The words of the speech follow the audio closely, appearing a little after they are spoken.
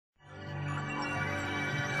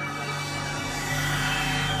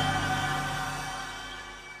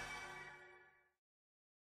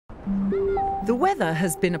The weather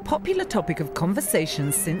has been a popular topic of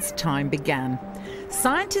conversation since time began.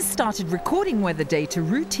 Scientists started recording weather data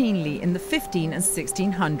routinely in the 15 and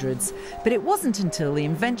 1600s, but it wasn't until the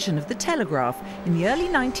invention of the telegraph in the early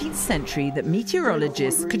 19th century that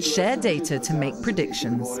meteorologists could share data to make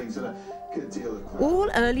predictions. All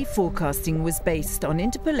early forecasting was based on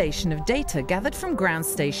interpolation of data gathered from ground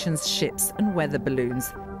stations, ships and weather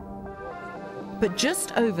balloons. But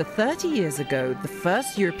just over 30 years ago, the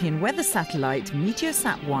first European weather satellite,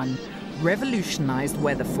 Meteosat 1, revolutionised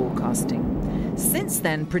weather forecasting. Since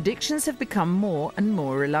then, predictions have become more and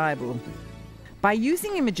more reliable. By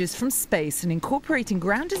using images from space and incorporating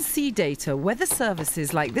ground and sea data, weather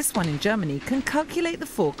services like this one in Germany can calculate the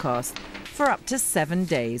forecast for up to 7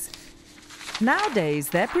 days. Nowadays,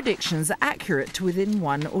 their predictions are accurate to within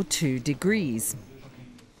 1 or 2 degrees.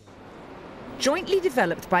 Jointly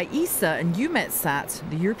developed by ESA and Meteosat,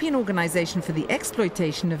 the European Organisation for the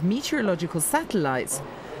Exploitation of Meteorological Satellites,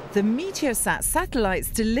 the Meteosat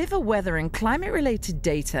satellites deliver weather and climate-related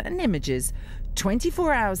data and images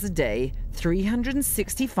 24 hours a day,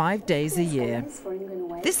 365 days a year.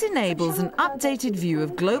 This enables an updated view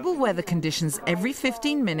of global weather conditions every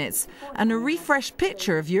 15 minutes and a refreshed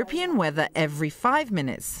picture of European weather every 5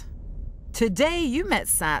 minutes. Today,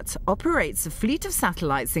 Meteosat operates a fleet of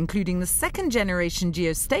satellites, including the second-generation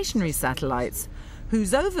geostationary satellites,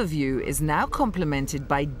 whose overview is now complemented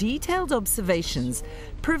by detailed observations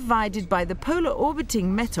provided by the polar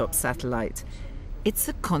orbiting Meteosat satellite. It's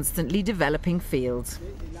a constantly developing field.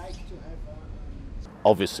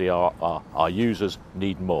 Obviously, our users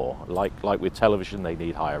need more. Like with television, they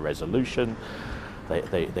need higher resolution.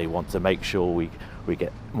 They want to make sure we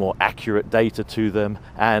get more accurate data to them,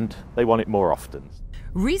 and they want it more often.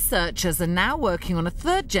 Researchers are now working on a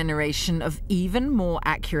third generation of even more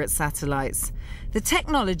accurate satellites. The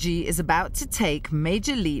technology is about to take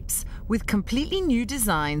major leaps with completely new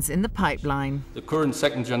designs in the pipeline. The current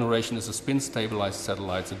second generation is a spin-stabilized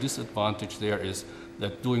satellite. The disadvantage there is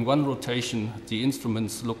that during one rotation, the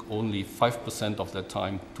instruments look only 5% of their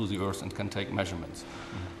time to the Earth and can take measurements.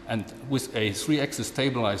 And with a 3-axis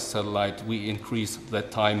stabilized satellite, we increase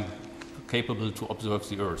that time capable to observe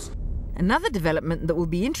the Earth. Another development that will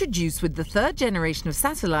be introduced with the third generation of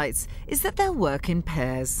satellites is that they'll work in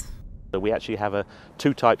pairs. So we actually have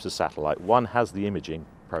two types of satellite. One has the imaging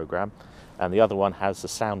program and the other one has the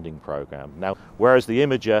sounding program. Now, whereas the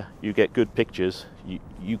imager, you get good pictures,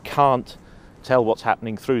 you can't tell what's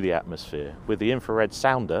happening through the atmosphere. With the infrared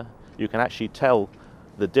sounder, you can actually tell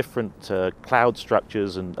the different cloud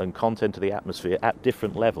structures and content of the atmosphere at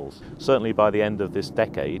different levels. Certainly by the end of this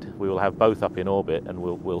decade, we will have both up in orbit, and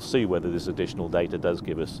we'll see whether this additional data does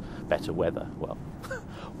give us better weather. Well,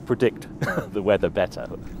 predict the weather better.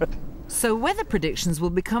 So weather predictions will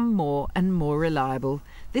become more and more reliable.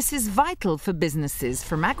 This is vital for businesses,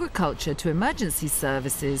 from agriculture to emergency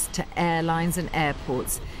services to airlines and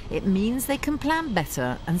airports. It means they can plan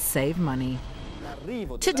better and save money.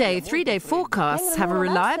 Today, 3-day forecasts have a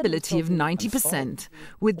reliability of 90%.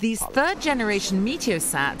 With these third-generation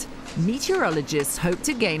Meteosat, meteorologists hope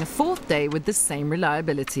to gain a 4th day with the same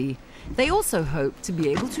reliability. They also hope to be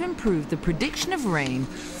able to improve the prediction of rain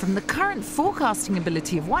from the current forecasting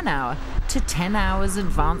ability of 1 hour to 10 hours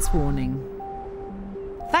advance warning.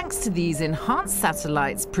 Thanks to these enhanced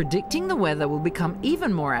satellites, predicting the weather will become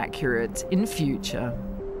even more accurate in future.